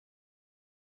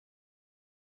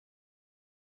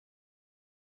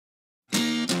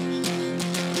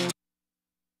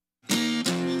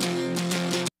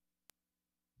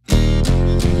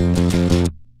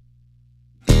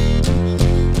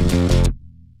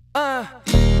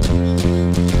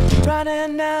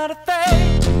running out of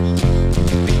faith.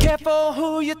 Be careful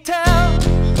who you tell.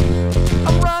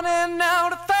 I'm running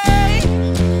out of faith.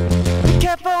 Be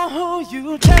careful who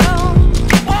you tell.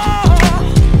 Whoa,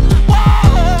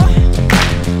 whoa.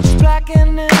 It's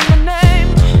blacking in the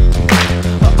name.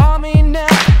 The army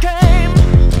never came.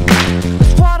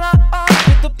 There's water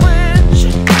under the bridge.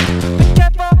 Be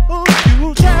careful who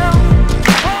you tell.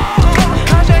 Whoa,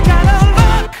 'cause you gotta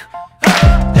look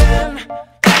in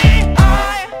the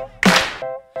eye,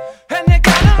 and you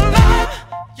gotta love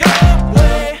your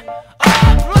way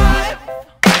of life.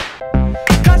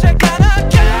 'Cause you gotta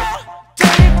kill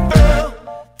till you feel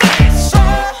the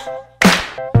soul.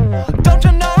 Don't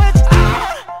you know it's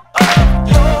out of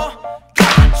your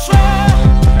control?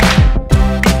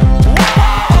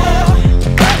 Whoa,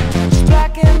 it's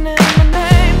blacking in the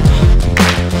name.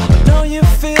 I know you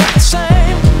feel the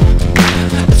same.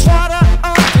 It's water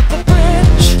under the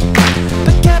bridge.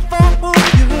 Be careful who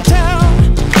you tell.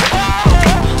 Whoa,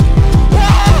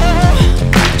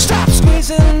 whoa, stop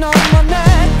squeezing on my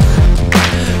neck.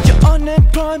 Your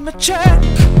unemployment check.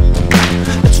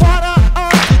 It's water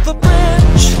under the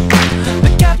bridge. Be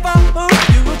careful who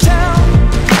you tell.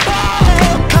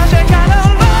 Whoa, 'cause you gotta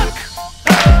look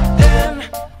in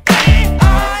the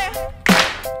eye,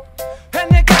 and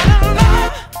you gotta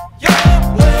love your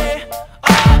way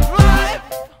of life.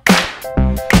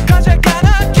 'Cause you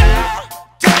gotta kill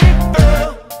till you feel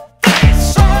the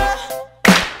soul.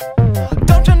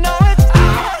 Don't you know it's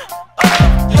out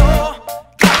of your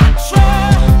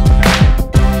control?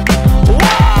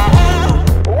 Whoa,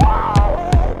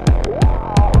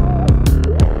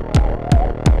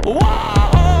 whoa,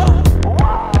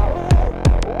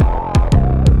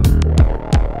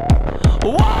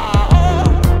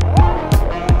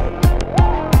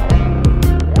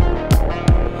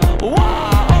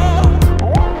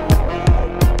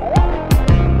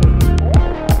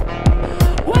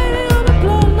 waiting on the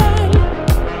bloodline.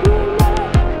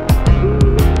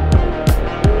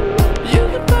 You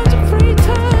can find some free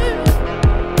time.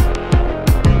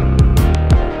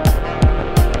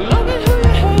 Look at who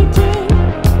you're hating.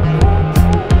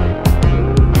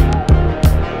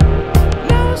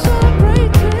 Now we're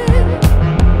celebrating.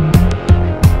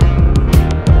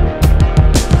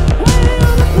 Waiting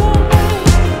on the bloodline.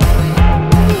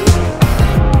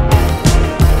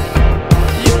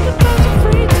 You can find some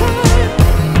free time.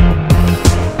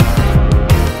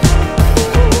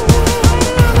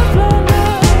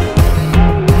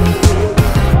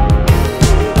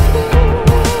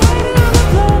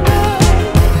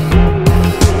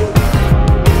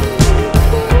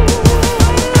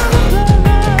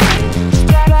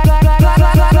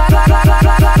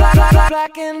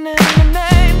 Blacking in the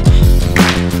name.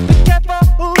 Be careful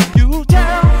who you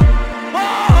tell.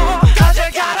 Whoa, 'cause you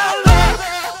gotta look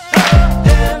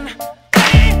in the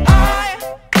eye,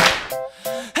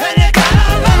 and you gotta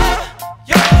love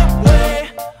your way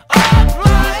of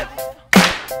life.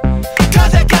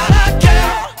 'Cause you gotta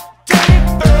kill till you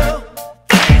feel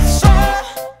the soul.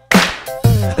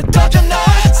 Don't you know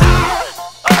it's out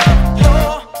of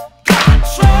your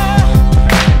control?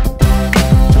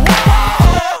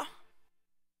 Whoa.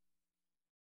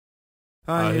 I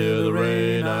hear the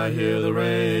rain, I hear the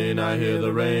rain, I hear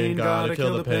the rain, gotta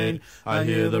kill the pain. I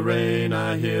hear the rain,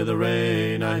 I hear the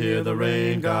rain, I hear the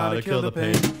rain, gotta kill the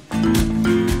pain.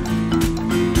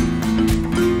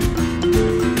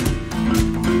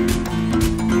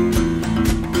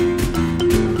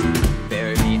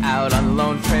 Bury me out on the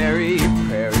lone prairie,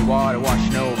 prairie water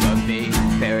washing over me.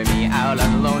 Bury me out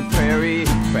on the lone prairie,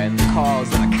 friendly calls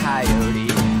of a coyote.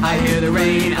 I hear the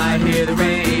rain, I hear the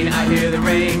rain, I hear the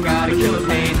rain, gotta kill the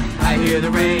pain. I hear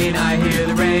the rain, I hear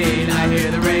the rain, I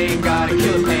hear the rain, gotta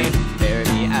kill the pain. Bury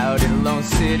me out in a lone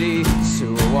city,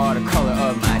 sewer water color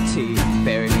of my tea.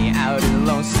 Bury me out in a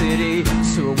lone city,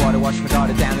 sewer water wash my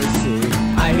daughter down to the sea.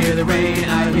 I hear the rain,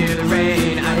 I hear the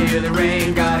rain, I hear the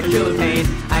rain, gotta kill the pain.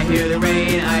 I hear the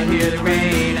rain, I hear the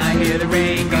rain, I hear the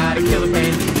rain, gotta kill the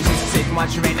pain. She's sitting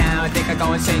watching right now, I think I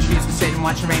go insane. She's sitting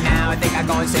watching right now, I think I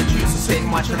go insane. She's sitting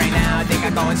watching right now, I think I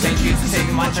go insane. She's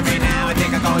sitting watching right now, I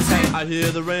think I go insane. I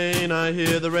hear the rain, I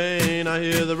hear the rain, I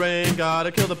hear the rain,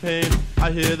 gotta kill the pain.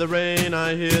 I hear the rain,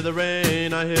 I hear the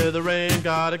rain, I hear the rain,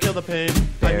 gotta kill the pain.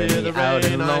 I hear the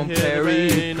rain, I hear the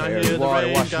rain, I hear the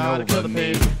rain, gotta kill the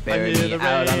pain. Bury me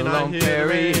out on the lone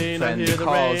prairie, friendly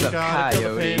calls of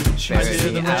coyote.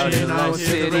 Bury me out in a lone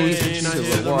city,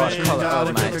 sewer water color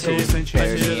of my teeth.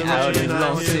 Bury me out in a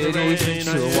lone city,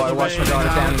 sewer water wash my daughter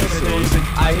down to the sea.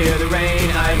 I hear the rain,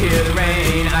 I hear the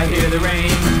rain, I hear the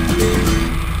rain.